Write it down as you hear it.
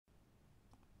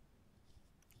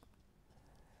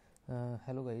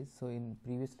Hello guys, so in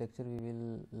previous lecture we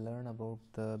will learn about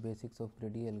the basics of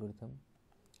greedy algorithm.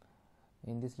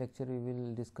 In this lecture we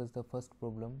will discuss the first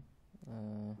problem,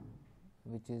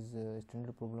 which is a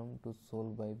standard problem to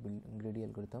solve by greedy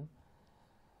algorithm,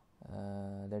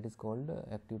 that is called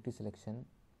activity selection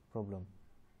problem.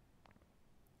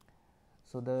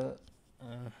 So the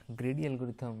greedy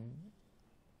algorithm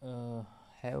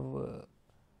have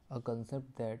a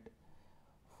concept that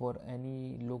for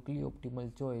any locally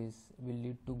optimal choice will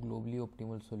lead to globally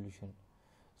optimal solution.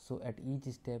 So at each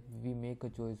step we make a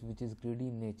choice which is greedy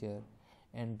in nature,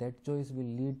 and that choice will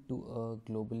lead to a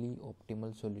globally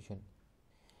optimal solution.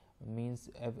 Means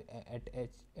at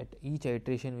each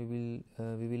iteration we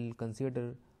will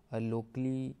consider a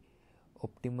locally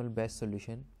optimal best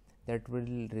solution that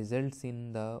will results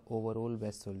in the overall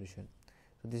best solution.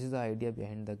 So this is the idea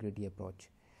behind the greedy approach.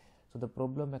 So the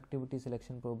problem activity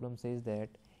selection problem says that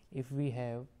if we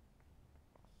have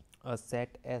a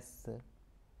set S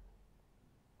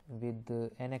with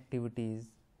n activities,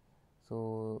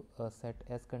 so a set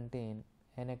S contain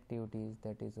n activities,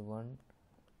 that is 1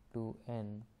 to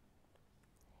n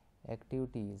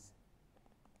activities,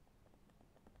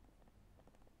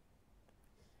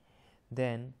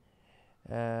 then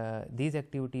these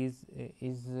activities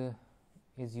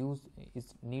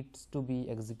needs to be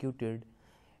executed,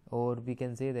 or we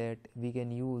can say that we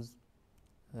can use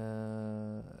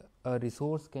a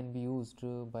resource can be used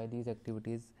by these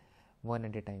activities one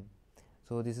at a time.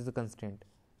 So this is a constraint.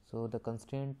 So the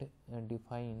constraint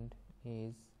defined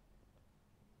is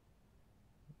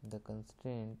the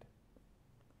constraint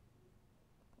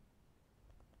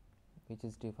which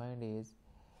is defined is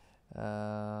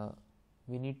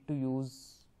we need to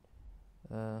use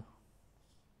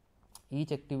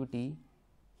each activity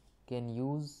can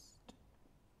use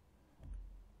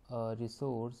a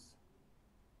resource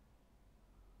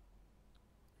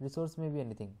may be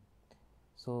anything,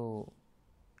 so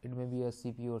it may be a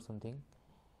CPU or something.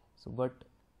 So but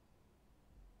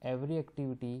every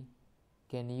activity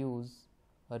can use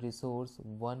a resource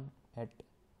one at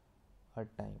a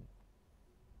time.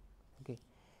 Okay,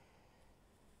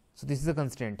 so this is a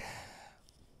constraint.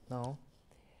 Now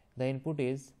the input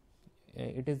is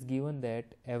it is given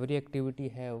that every activity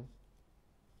have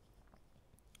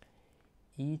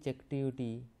each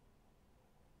activity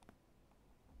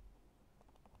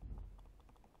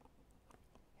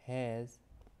has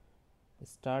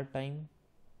start time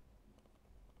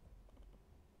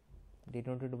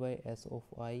denoted by S of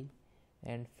I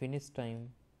and finish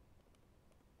time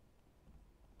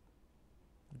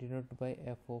denoted by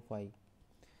F of I.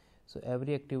 So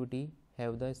every activity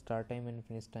have the start time and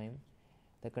finish time.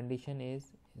 The condition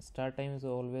is start time is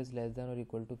always less than or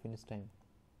equal to finish time.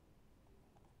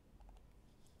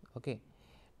 Okay,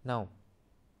 now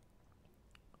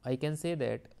I can say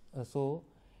that so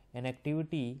an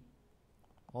activity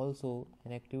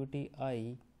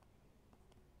I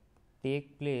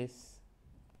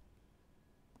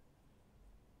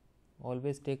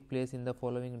always take place in the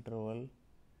following interval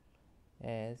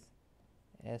as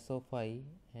S of I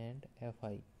and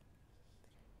Fi.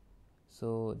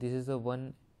 So this is a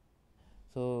one.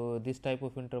 So this type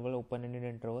of interval, open-ended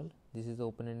interval, this is the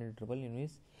open-ended interval in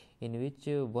which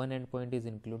one endpoint is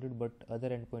included but other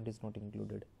endpoint is not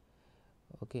included.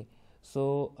 Okay,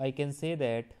 so I can say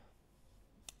that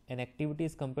an activity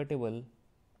is compatible.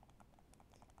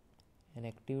 An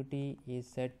activity is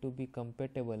said to be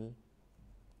compatible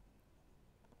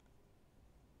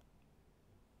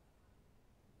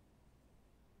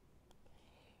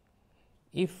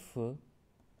if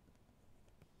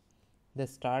the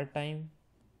start time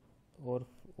or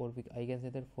I can say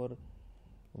that for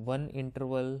one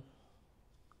interval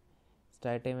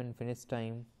start time and finish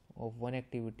time of one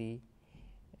activity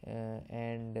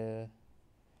and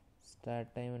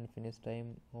start time and finish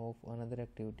time of another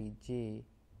activity J,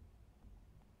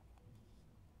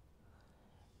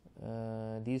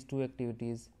 these two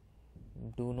activities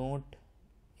do not,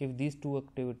 if these two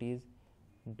activities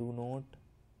do not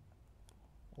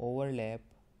overlap,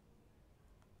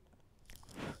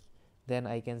 then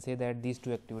I can say that these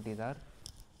two activities are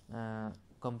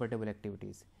compatible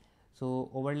activities. So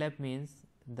overlap means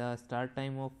the start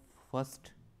time of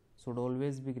first should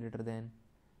always be greater than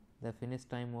the finish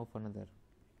time of another.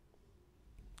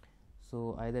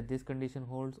 So either this condition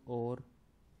holds or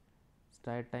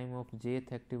start time of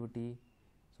jth activity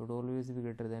should always be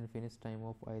greater than finish time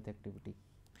of ith activity.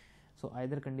 So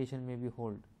either condition may be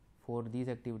hold for these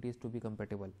activities to be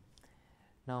compatible.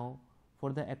 Now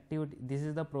for the activity, this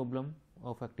is the problem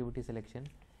of activity selection,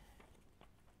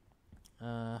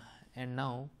 and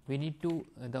now we need to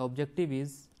the objective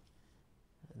is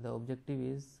the objective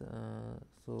is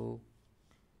so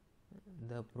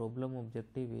the problem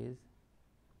objective is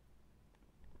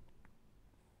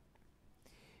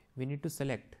we need to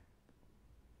select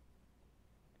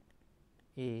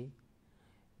a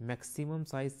maximum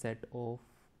size set of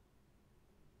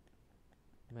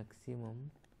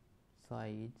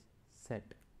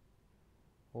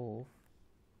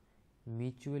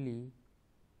mutually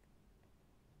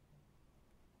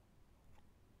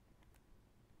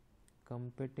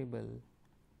compatible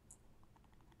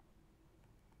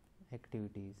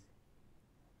activities,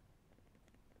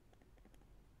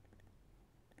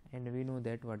 and we know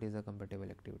that what is a compatible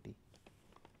activity.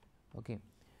 Okay,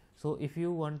 so if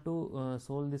you want to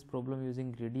solve this problem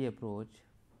using greedy approach,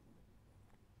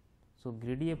 so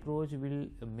greedy approach will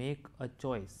make a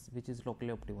choice which is locally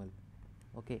optimal.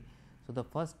 Okay, so the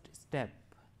first step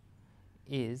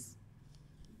is,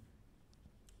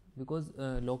 because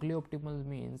locally optimal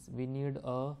means we need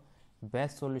a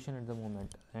best solution at the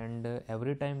moment, and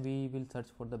every time we will search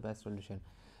for the best solution.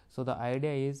 So the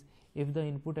idea is, if the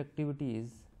input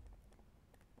activities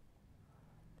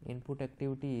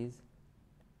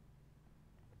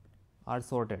are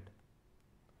sorted,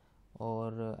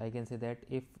 or I can say that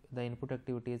if the input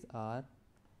activities are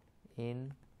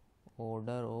in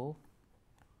order of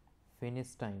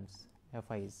finish times,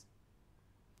 FIs,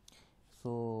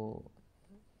 so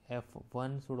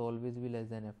F1 should always be less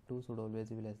than F2, should always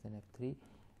be less than F3,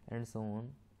 and so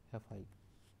on, Fi,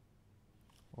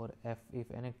 or F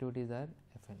if n activities are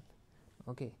Fn.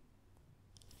 Okay,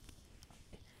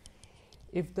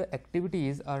 if the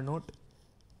activities are not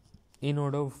in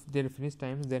order of their finish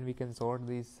times, then we can sort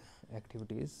these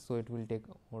activities, so it will take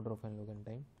order of n log n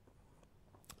time.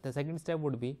 The second step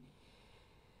would be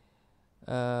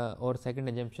or second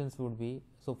assumptions would be,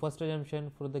 so first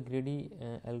assumption for the greedy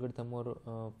algorithm,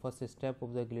 or first step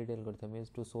of the greedy algorithm is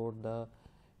to sort the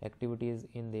activities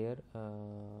in their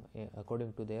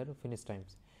according to their finish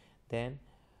times. Then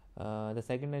the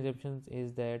second assumption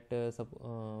is that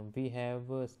we have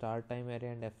start time array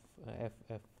and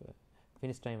f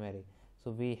finish time array,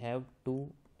 so we have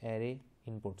two array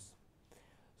inputs.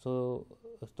 So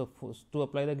to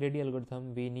apply the greedy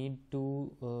algorithm, we need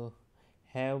to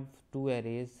have two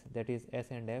arrays, that is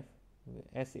S and F.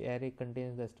 S array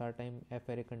contains the start time, F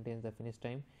array contains the finish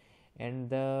time, and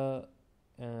the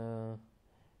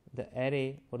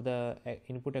array or the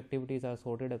input activities are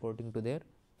sorted according to their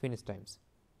finish times.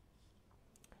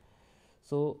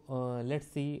 So let's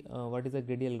see what is the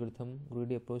greedy algorithm,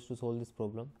 greedy approach to solve this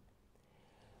problem.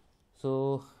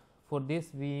 So for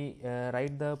this we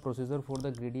write the procedure for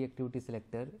the greedy activity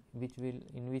selector,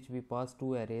 in which we pass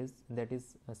two arrays, that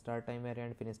is a start time array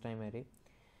and finish time array.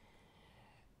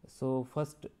 So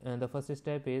the first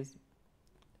step is,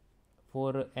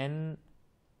 for n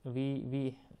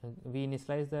we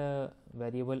initialize the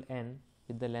variable n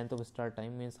with the length of start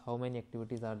time, means how many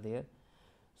activities are there.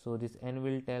 So this n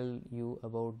will tell you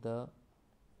about the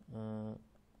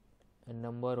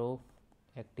number of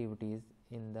activities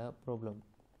in the problem,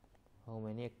 how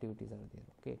many activities are there.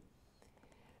 Okay,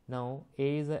 now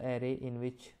A is the array in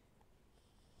which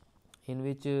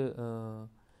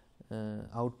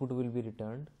output will be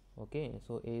returned. Okay,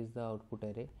 so A is the output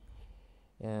array.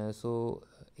 So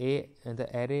the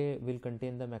array will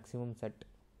contain the maximum set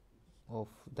of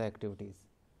the activities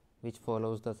which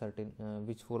follows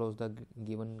the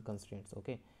given constraints.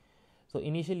 Okay, so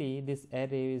initially this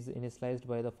array is initialized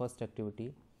by the first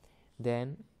activity,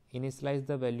 then initialize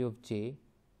the value of j.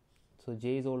 So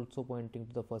j is also pointing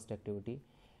to the first activity.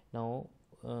 Now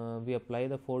we apply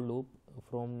the for loop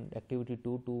from activity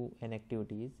 2 to n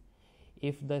activities.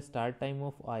 If the start time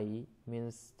of I,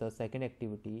 means the second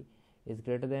activity, is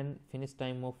greater than finish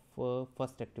time of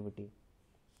first activity.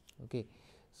 Okay,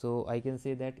 so I can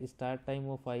say that start time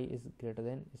of I is greater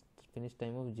than finish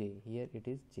time of j. Here it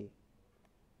is j.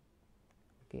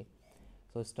 Okay,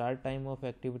 so start time of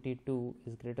activity 2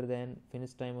 is greater than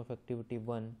finish time of activity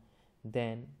 1,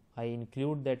 then I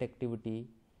include that activity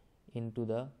into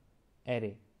the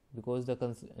array, because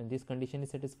this condition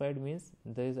is satisfied, means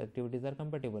these activities are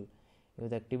compatible. If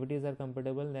the activities are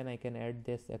compatible, then I can add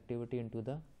this activity into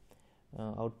the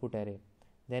output array.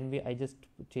 Then I just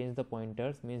change the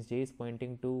pointers, means j is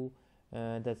pointing to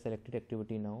the selected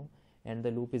activity now, and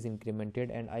the loop is incremented,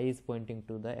 and I is pointing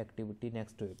to the activity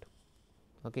next to it.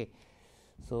 Okay,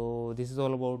 so this is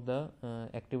all about the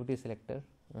activity selector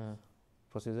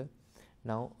procedure.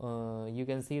 Now you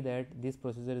can see that this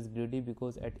procedure is greedy,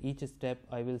 because at each step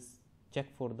I will check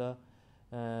for the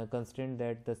constraint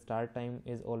that the start time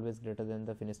is always greater than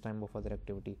the finish time of other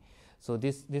activity. So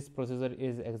this procedure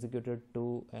is executed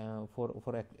to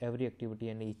for every activity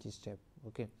and each step.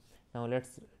 Okay, now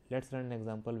let's run an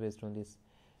example based on this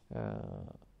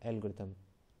algorithm.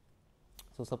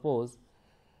 So suppose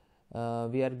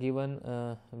we have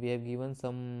given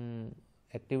some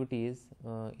activities,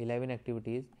 11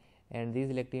 activities, and these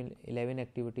 11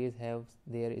 activities have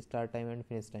their start time and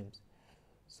finish times.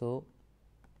 So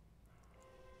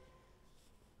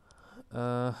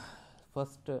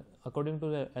first, according to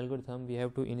the algorithm, we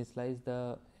have to initialize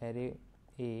the array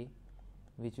A,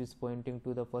 which is pointing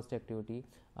to the first activity.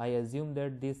 I assume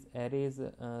that this array is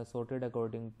sorted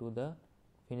according to the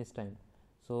finish time.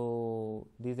 So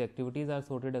these activities are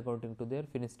sorted according to their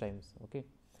finish times. Okay,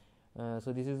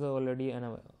 so this is already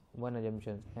one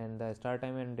assumption, and the start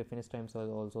time and the finish times are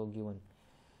also given.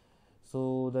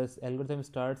 So this algorithm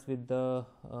starts with the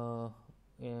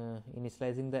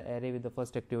initializing the array with the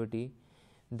first activity.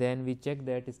 Then we check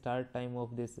that start time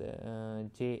of this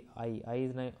j I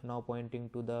is now pointing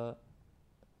to the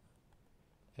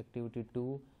activity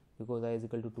 2, because I is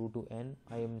equal to 2 to n.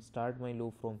 I am start my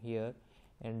loop from here,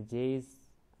 and j is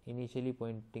initially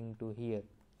pointing to here.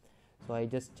 So I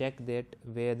just check that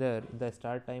whether the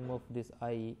start time of this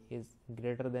I is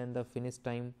greater than the finish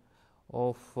time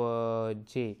of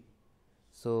j.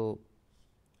 So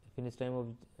finish time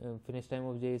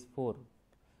of j is 4.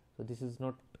 So this is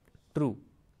not true.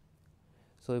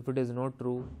 So if it is not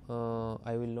true,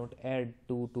 I will not add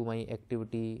 2 to my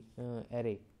activity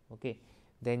array. Okay,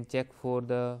 then check for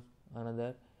the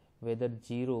another whether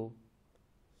 0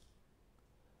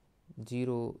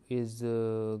 is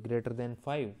greater than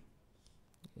 5.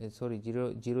 Sorry,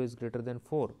 0 is greater than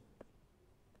 4.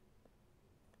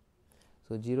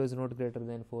 So 0 is not greater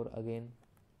than 4. Again,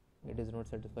 it is not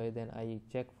satisfied. Then I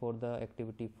check for the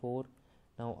activity 4.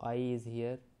 Now I is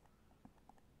here.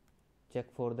 Check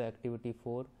for the activity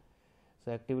 4.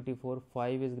 So activity 4,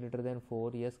 5 is greater than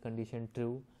 4. Yes, condition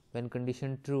true. When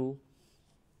condition true,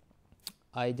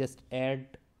 I just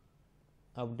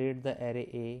update the array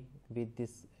A with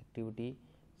this activity.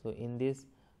 So in this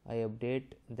I update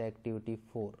the activity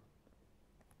 4.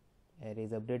 Array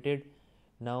is updated.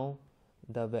 Now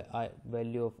the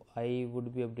value of I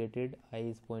would be updated. I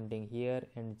is pointing here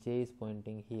and j is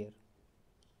pointing here.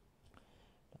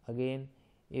 Again,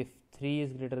 if 3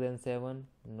 is greater than 7,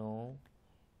 no.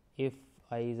 If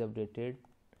I is updated,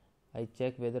 I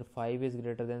check whether 5 is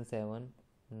greater than 7,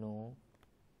 no.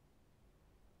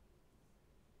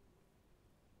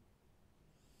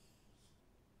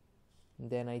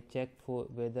 Then I check for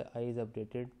whether I is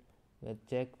updated. I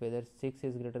check whether 6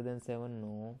 is greater than 7,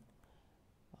 no.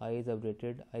 I is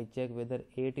updated. I check whether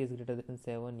 8 is greater than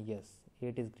 7, yes,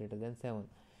 8 is greater than 7.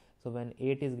 So when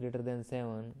 8 is greater than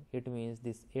 7, it means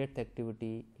this 8th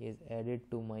activity is added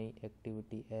to my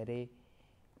activity array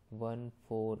 1,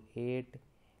 4, 8,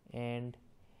 and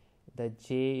the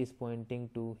j is pointing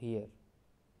to here.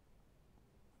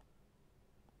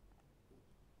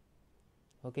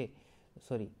 Okay,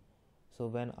 sorry. So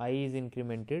when I is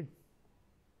incremented,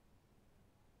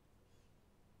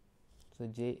 so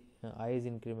I is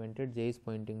incremented, j is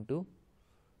pointing to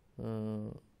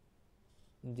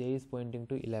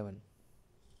 11.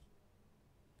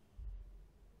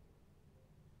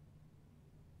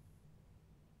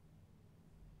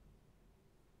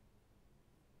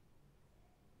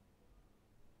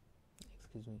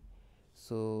 Excuse me.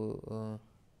 So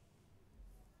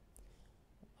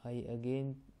I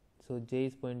again, so j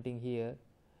is pointing here,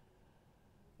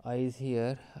 I is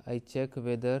here. I check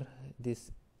whether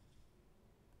this,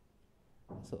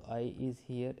 so I is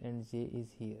here and j is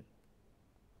here.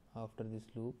 After this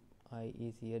loop, I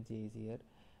is here, j is here.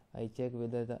 I check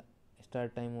whether the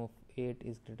start time of 8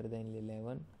 is greater than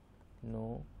 11,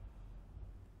 no.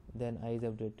 Then I is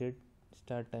updated.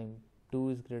 Start time 2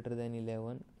 is greater than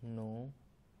 11, no.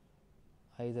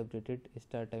 I is updated.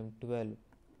 Start time 12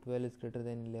 is greater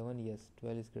than 11, yes,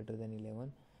 12 is greater than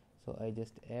 11. So I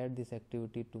just add this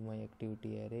activity to my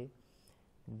activity array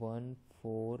 1,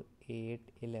 4, 8,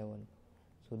 11.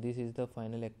 So this is the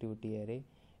final activity array,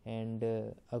 and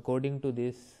according to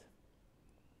this,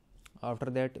 after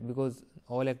that, because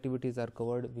all activities are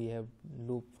covered, we have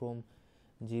loop from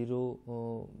 0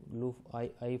 loop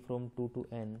I from 2 to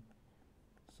n.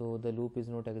 So the loop is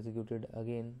not executed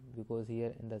again, because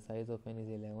here the size of n is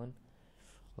 11.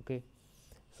 Okay,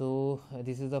 so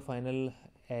this is the final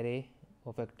array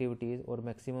of activities, or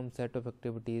maximum set of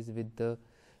activities with the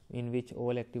in which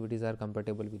all activities are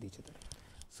compatible with each other.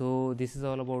 So this is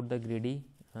all about the greedy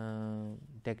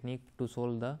technique to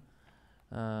solve the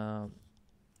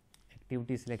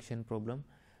activity selection problem.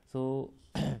 So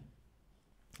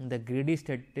the greedy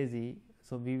strategy,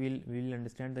 so we will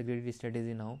understand the greedy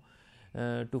strategy now.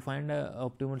 To find a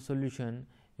optimal solution,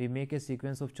 We make a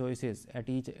sequence of choices at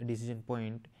each decision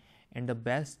point, and the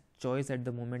best choice at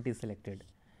the moment is selected.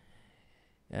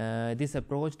 This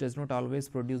approach does not always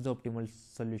produce the optimal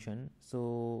solution. So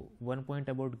one point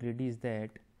about greedy is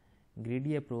that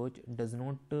greedy approach does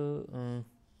not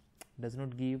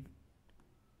give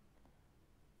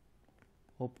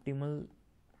optimal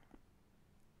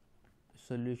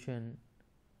solution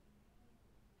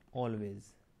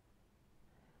always.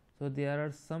 So there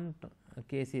are some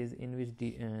cases in which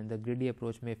the greedy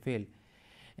approach may fail,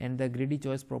 and the greedy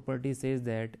choice property says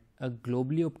that a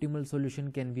globally optimal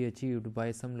solution can be achieved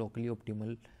by some locally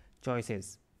optimal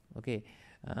choices. Okay,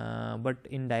 but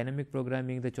in dynamic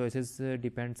programming the choices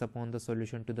depends upon the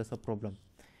solution to the sub problem,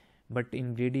 but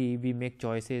in greedy we make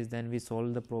choices, then we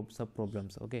solve the sub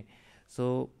problems. Okay,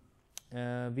 so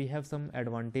we have some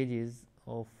advantages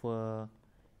of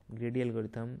greedy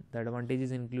algorithm. The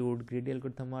advantages include greedy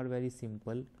algorithm are very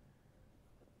simple,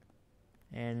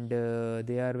 and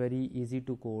they are very easy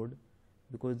to code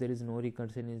because there is no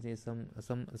recursion in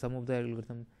some of the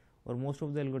algorithm, or most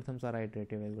of the algorithms are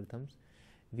iterative algorithms.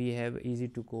 We have easy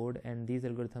to code, and these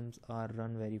algorithms are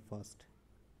run very fast.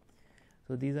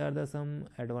 So these are the some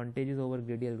advantages over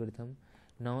greedy algorithm.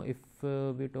 Now if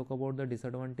we talk about the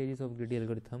disadvantages of greedy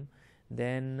algorithm,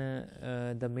 then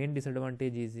the main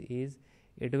disadvantage is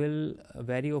it will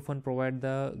very often provide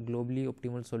the globally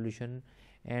optimal solution,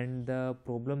 and the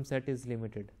problem set is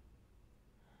limited.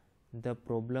 The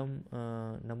problem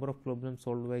number of problems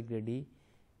solved by greedy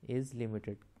is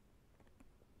limited.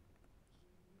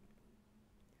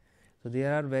 So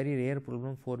there are very rare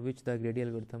problems for which the greedy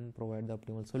algorithm provide the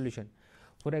optimal solution.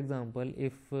 For example,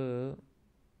 if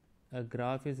a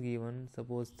graph is given,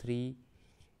 suppose 3,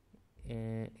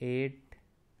 8,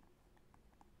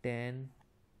 10,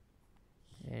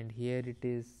 and here it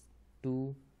is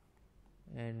 2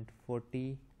 and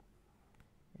 40,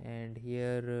 and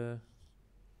here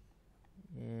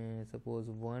suppose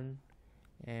 1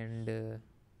 and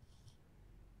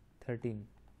 13.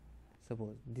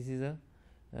 Suppose this is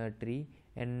a tree,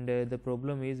 and the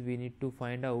problem is we need to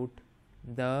find out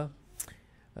the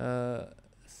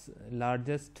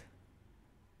largest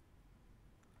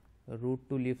root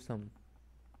to leaf sum.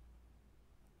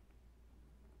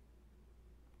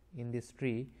 In this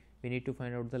tree we need to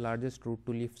find out the largest root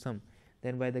to leaf sum.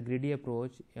 Then by the greedy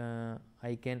approach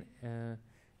I can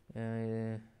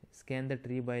scan the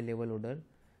tree by level order.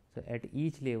 So at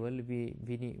each level we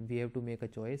have to make a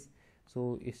choice.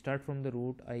 So start from the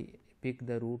root, I pick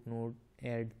the root node,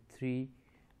 add 3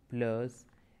 plus,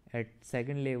 at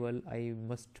second level I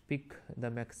must pick the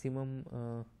maximum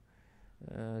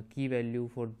key value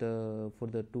for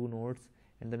the 2 nodes,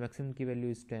 and the maximum key value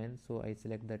is 10, so I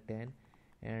select the 10,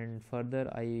 and further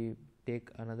I take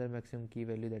another maximum key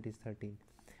value, that is 13.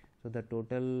 So the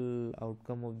total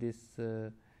outcome of this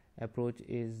approach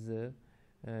is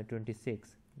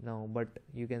 26. Now but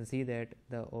you can see that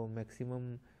the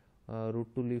maximum root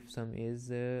to leaf sum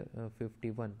is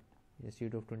 51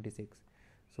 instead of 26.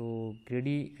 So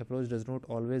greedy approach does not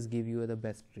always give you the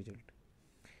best result.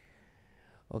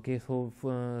 Okay,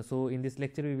 so in this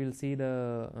lecture we will see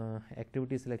the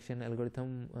activity selection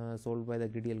algorithm solved by the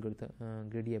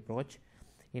greedy approach.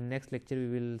 In next lecture we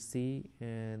will see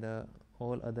the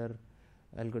all other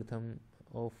algorithm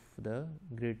of the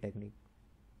grid technique.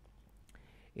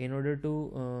 In order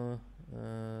to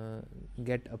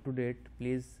get up to date,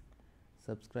 please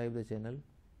subscribe the channel.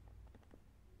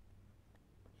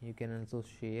 You can also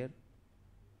share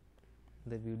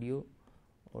the video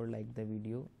or like the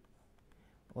video,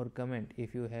 or comment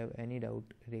if you have any doubt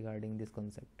regarding this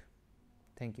concept.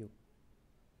 Thank you.